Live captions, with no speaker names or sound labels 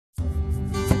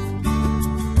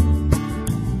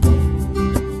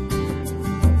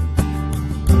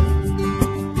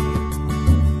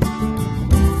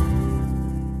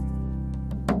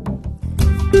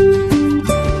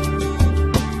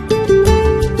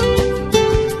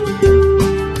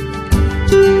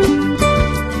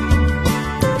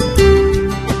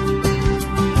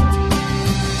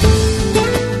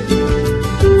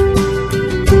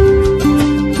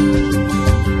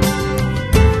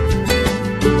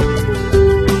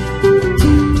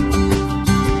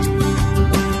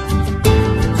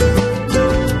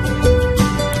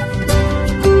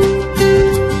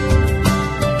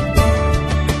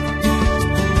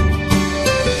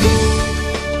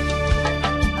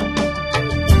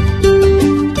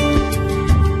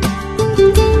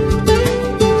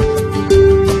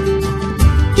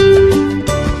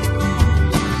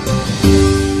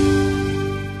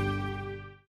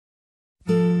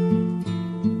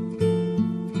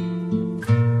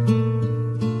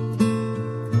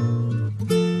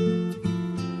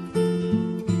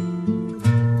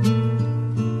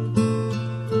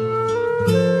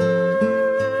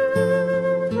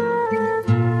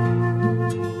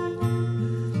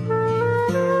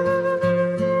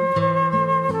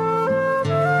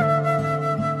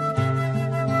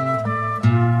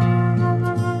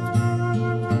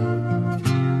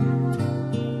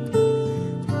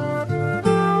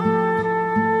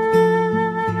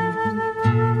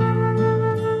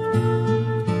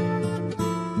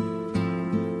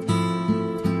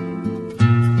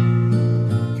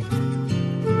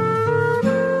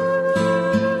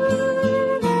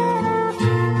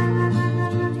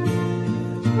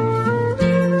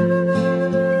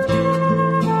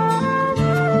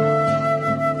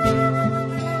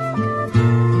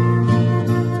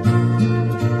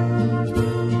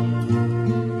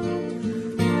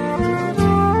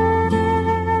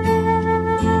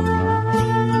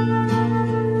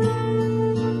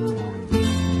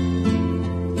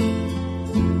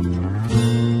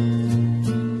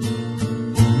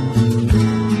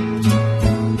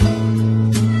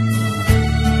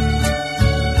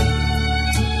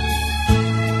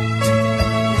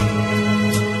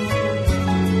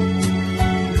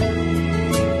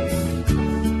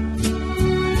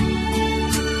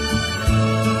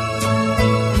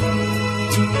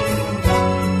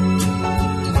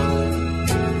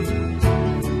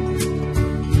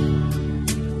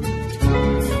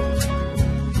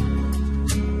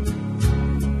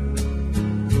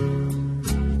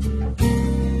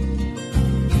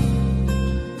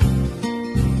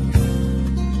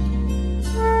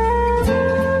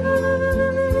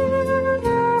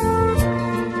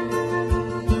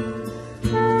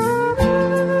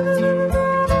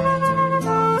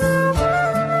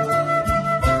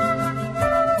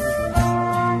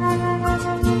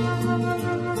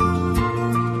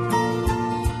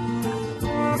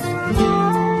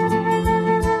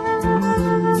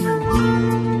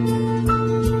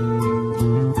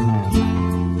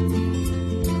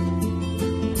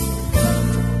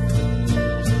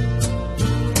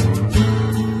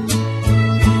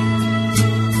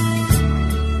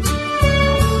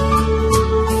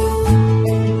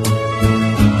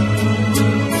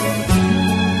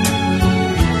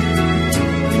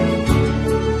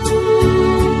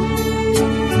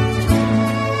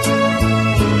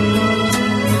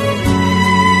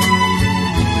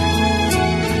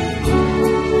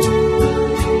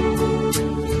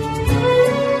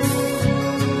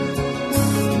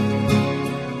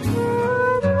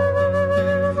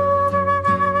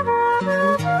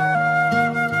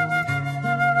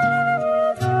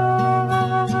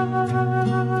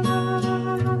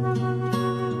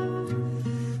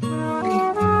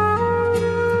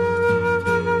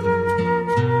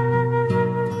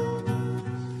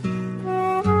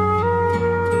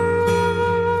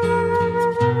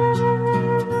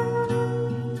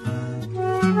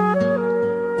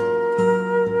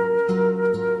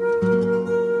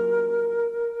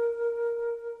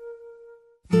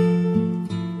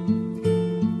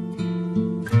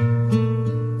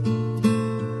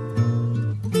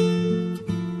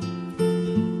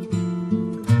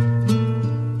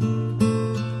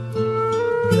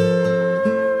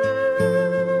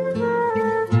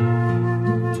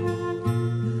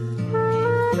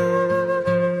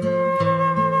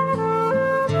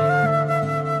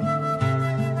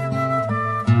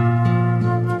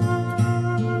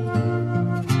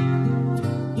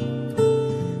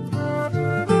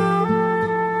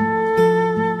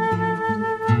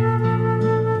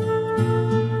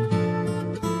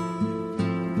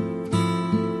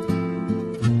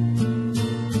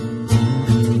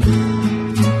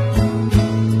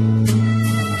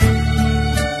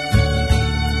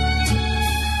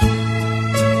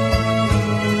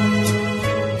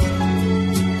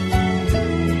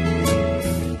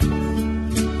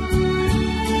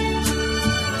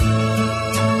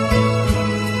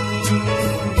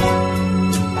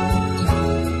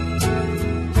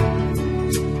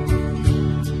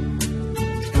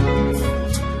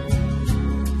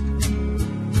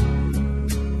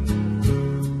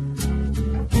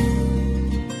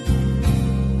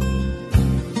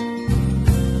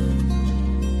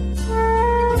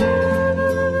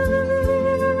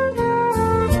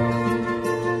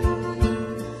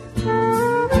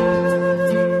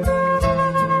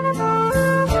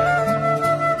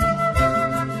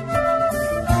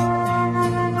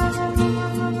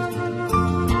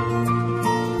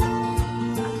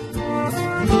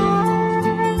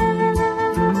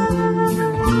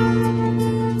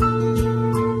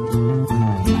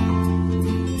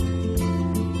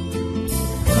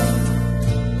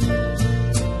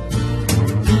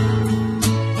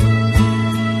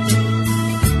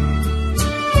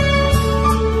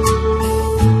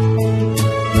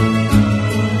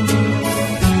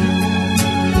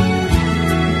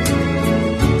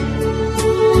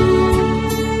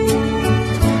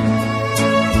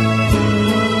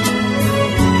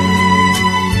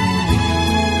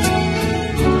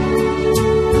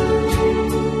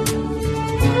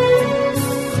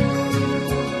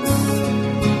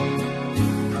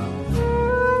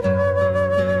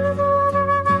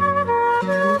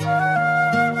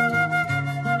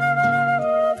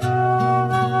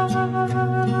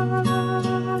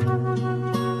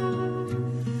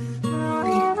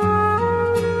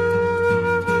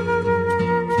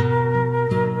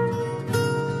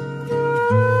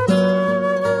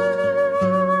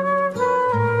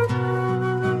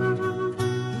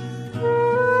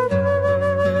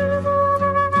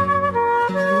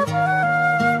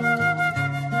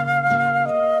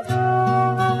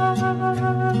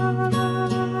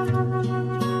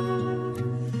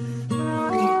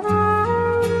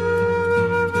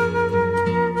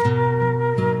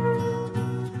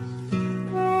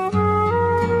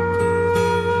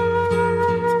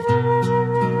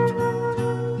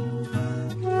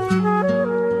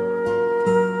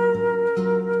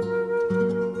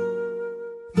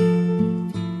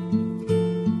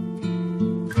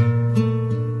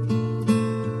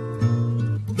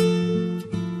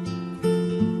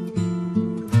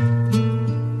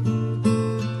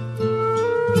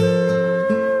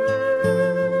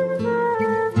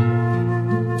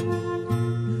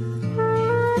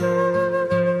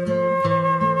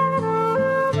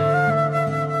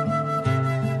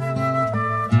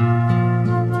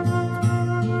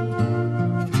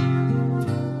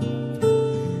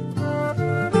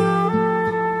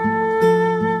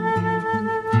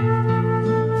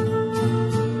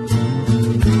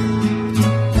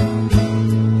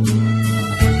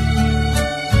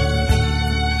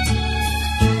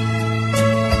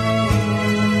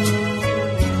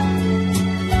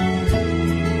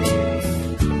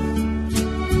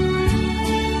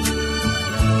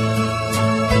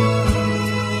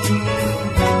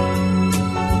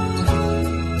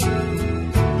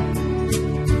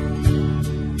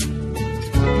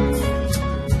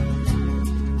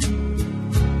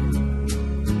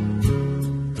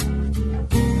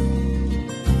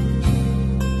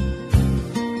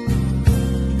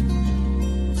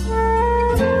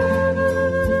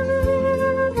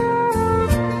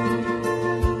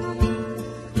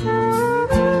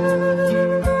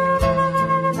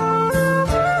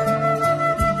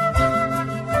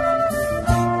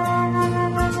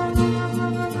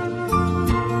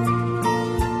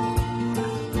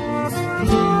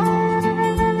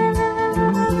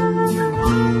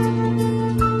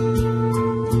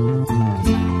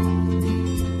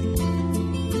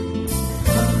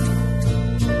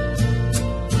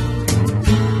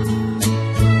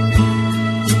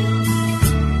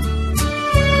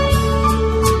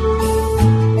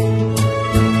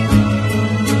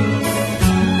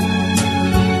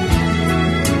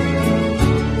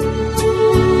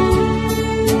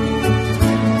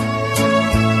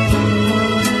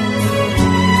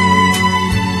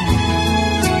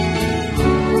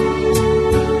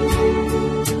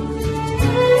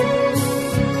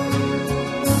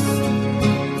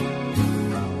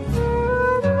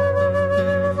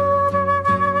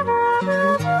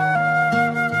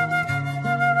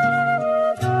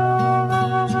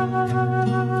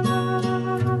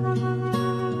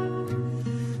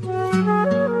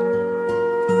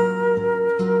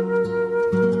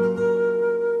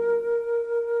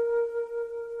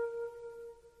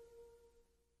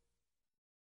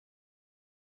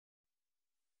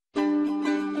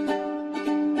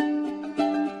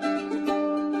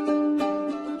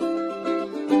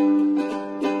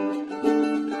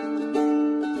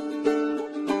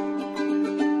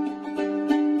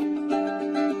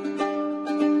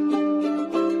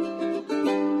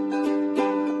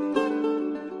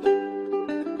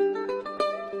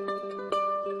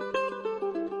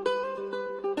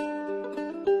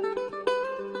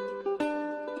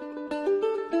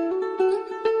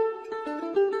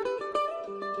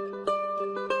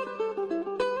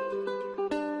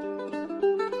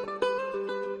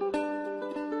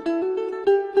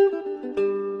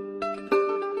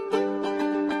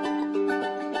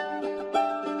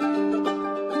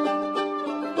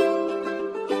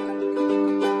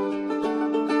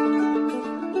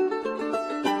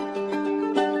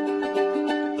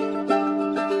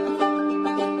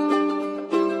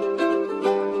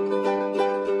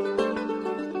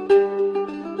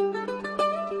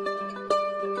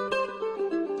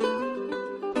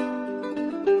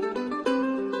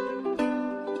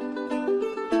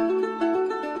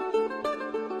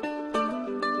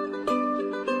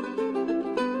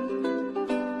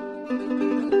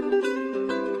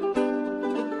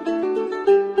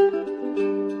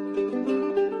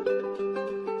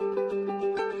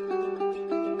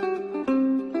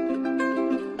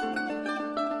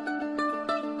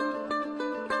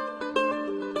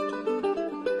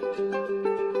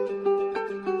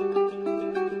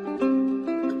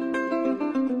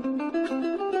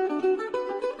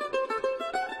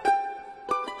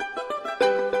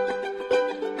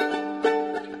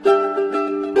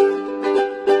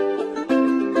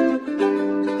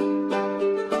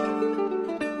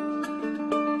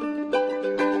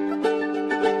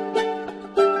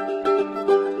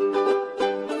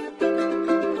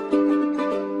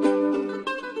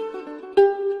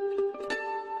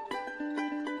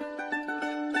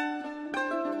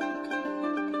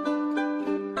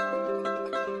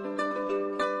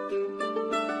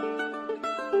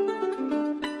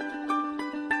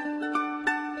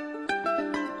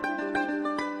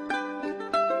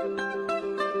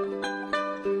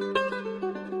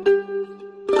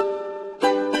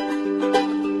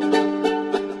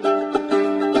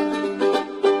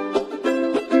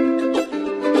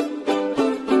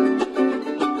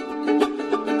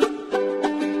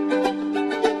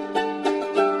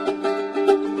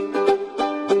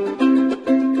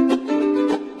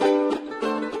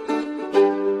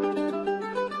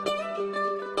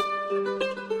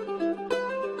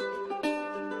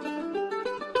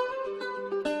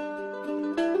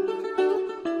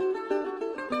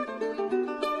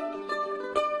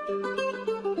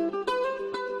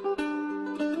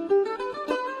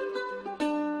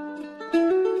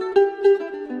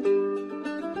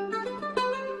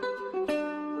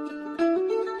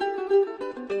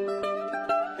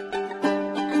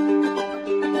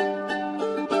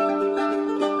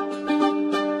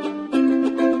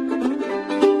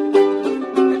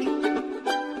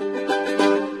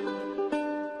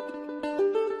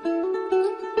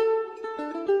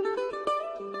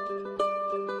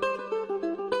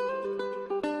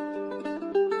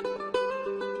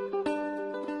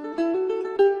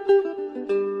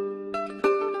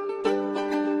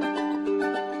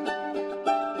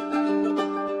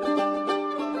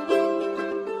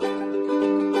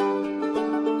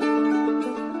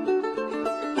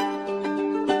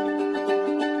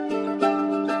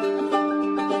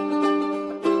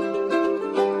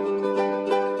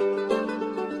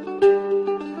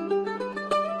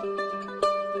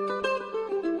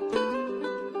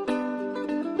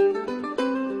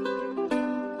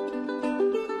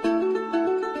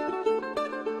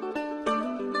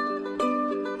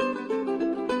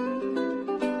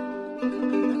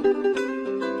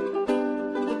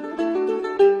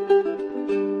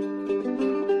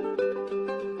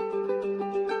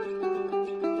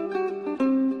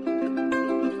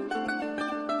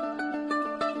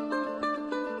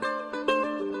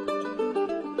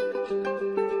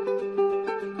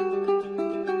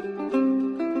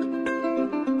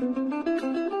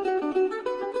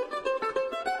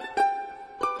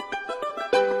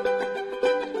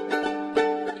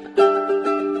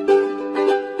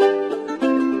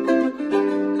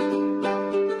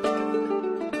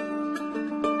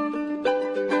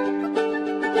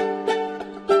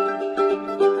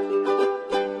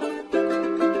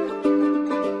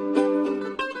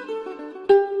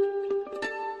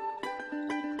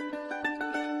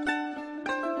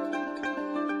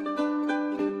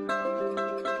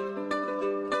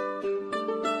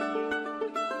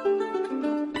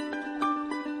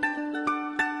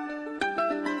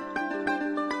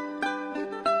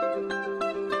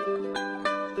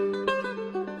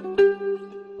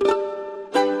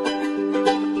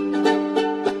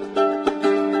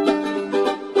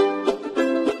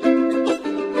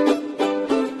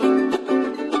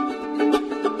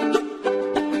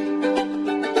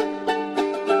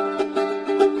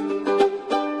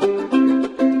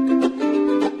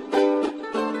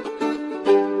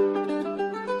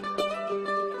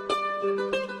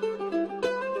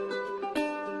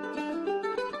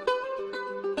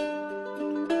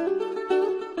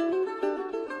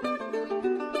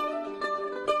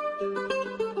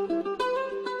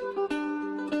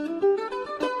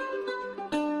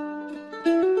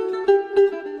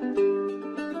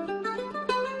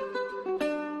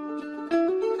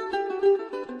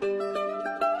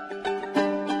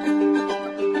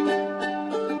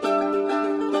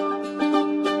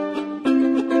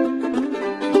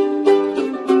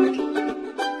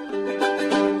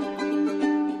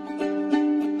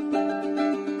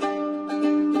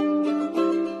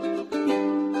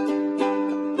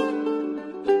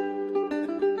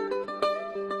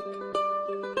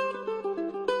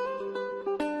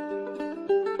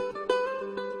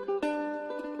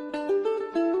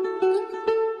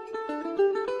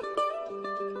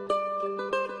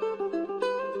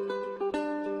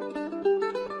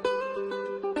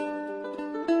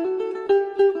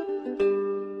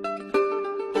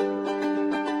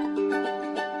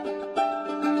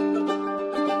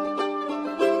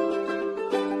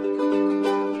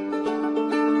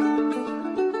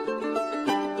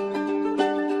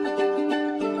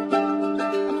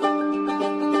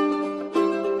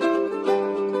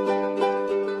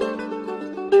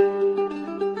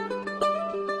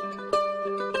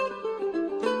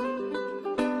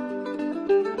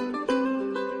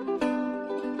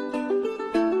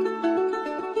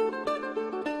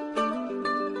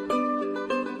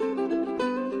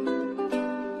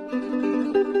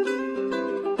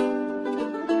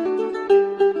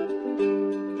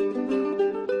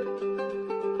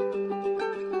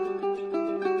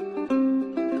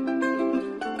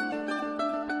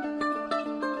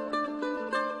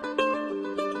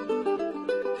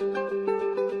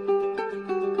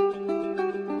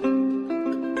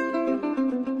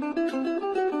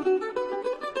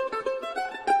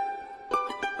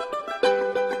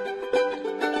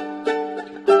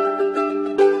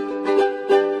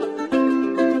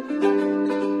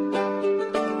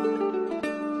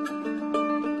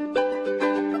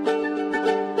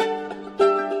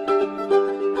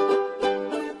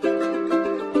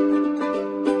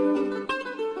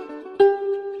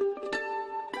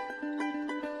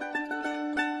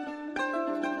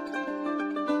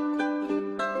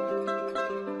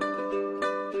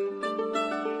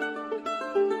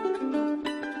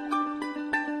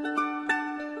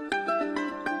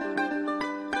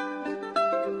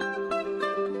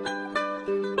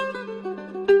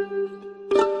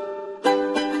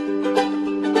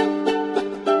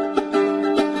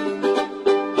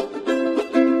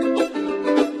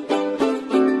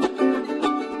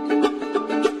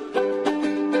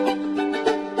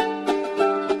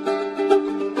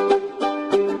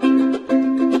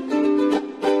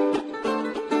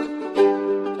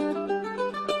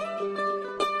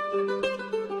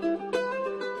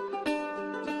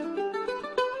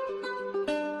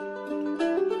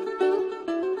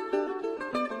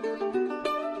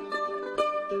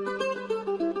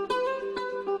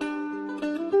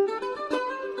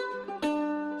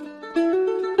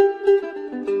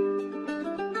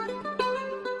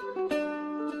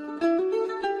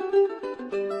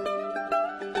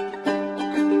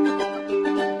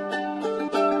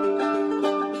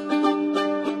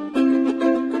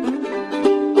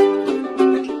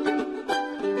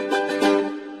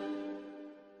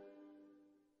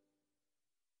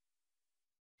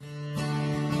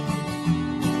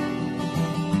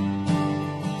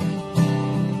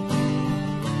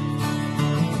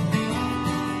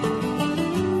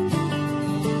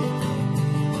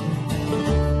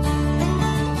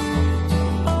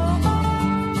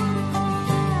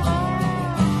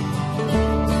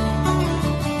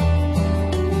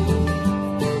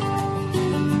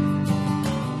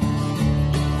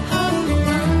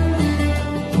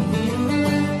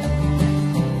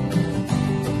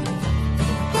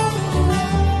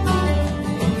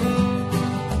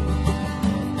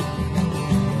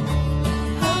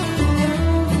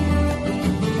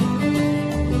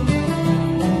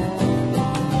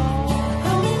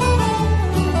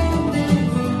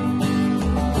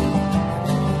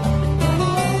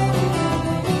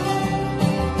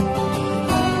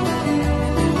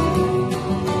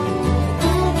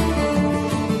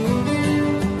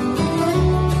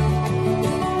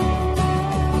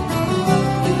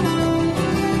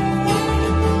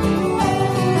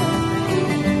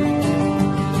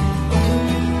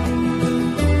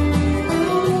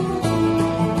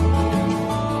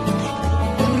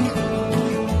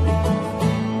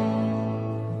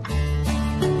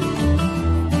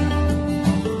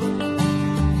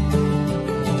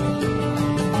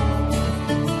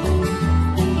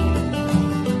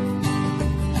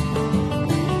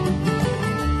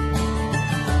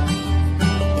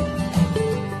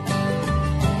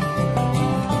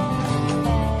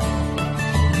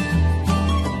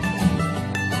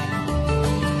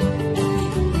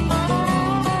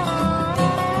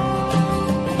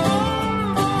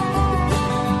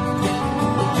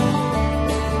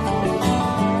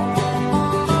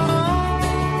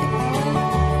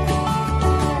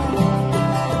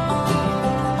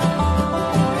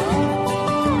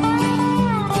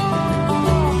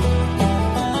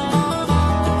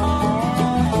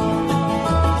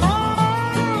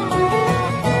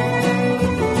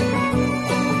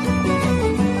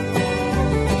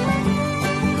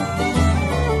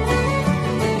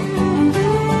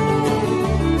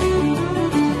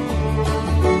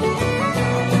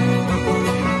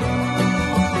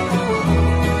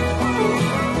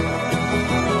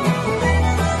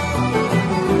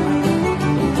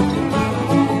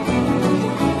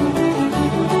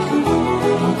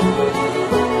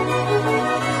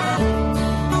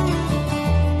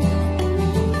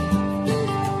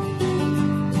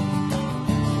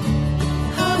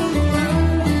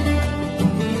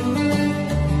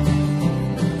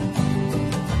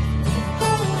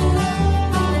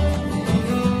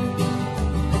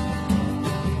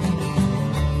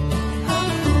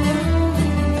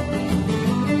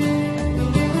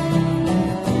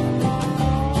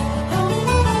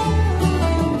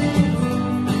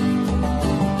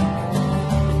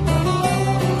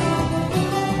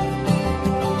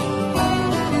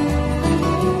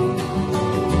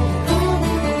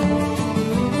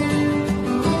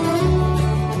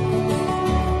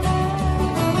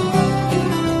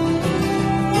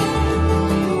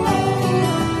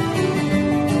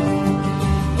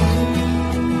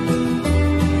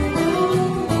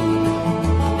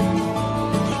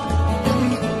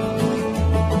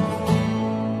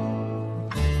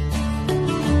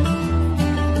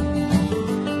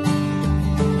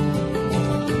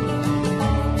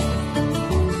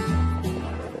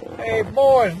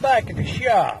back at the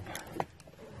shop.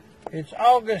 It's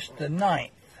August the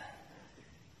 9th,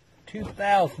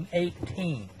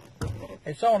 2018.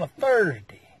 It's on a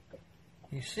Thursday.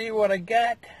 You see what I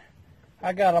got?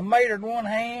 I got a mater in one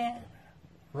hand,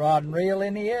 rod and reel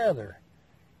in the other.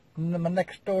 And my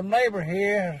next door neighbor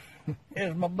here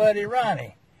is my buddy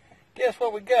Ronnie. Guess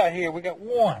what we got here? We got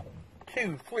 1,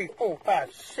 2, 3, 4,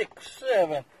 5, 6,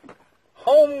 7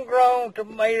 homegrown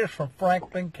tomatoes from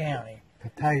Franklin County.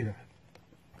 Potato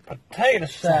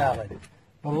salad.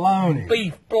 Bologna.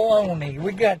 Beef bologna.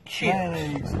 We got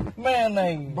chips.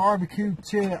 Mayonnaise. Barbecue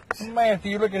chips.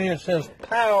 Matthew, look at here. It says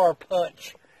Power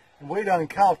Punch. We done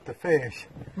caught the fish.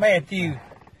 Matthew,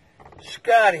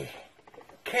 Scotty,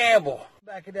 Campbell,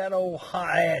 back at that old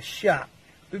hot-ass shop.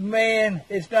 But man,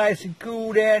 it's nice and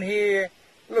cool down here.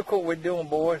 Look what we're doing,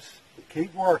 boys.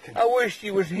 Keep working. I wish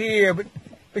you was here,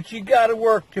 but you got to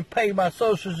work to pay my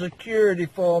Social Security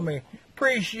for me.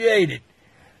 Appreciate it.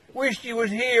 Wish you was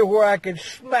here where I could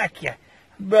smack you.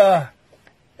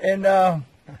 And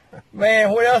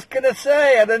man, what else can I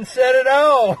say? I done said it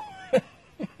all.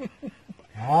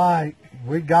 All right,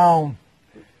 we gone.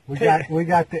 We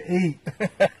got to eat.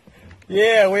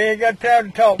 Yeah, we ain't got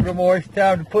time to talk no more. It's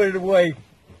time to put it away.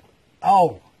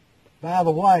 Oh, by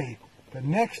the way, the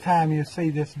next time you see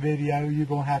this video, you're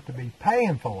going to have to be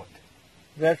paying for it.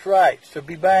 That's right. So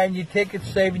be buying your tickets,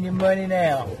 saving your money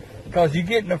now. Because you're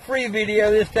getting a free video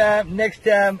this time. Next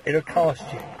time, it'll cost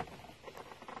you.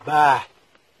 Bye.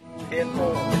 10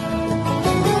 more.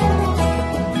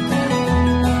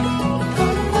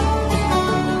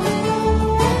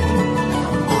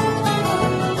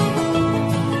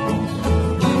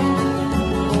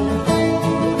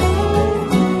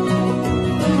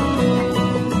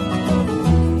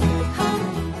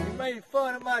 You made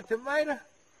fun of my tomato?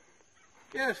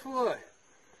 Guess what?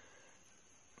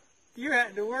 You're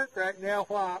having to work right now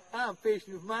while I'm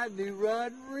fishing with my new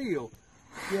rod and reel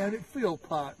down at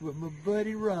Philpott with my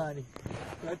buddy Ronnie.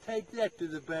 I take that to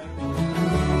the bank.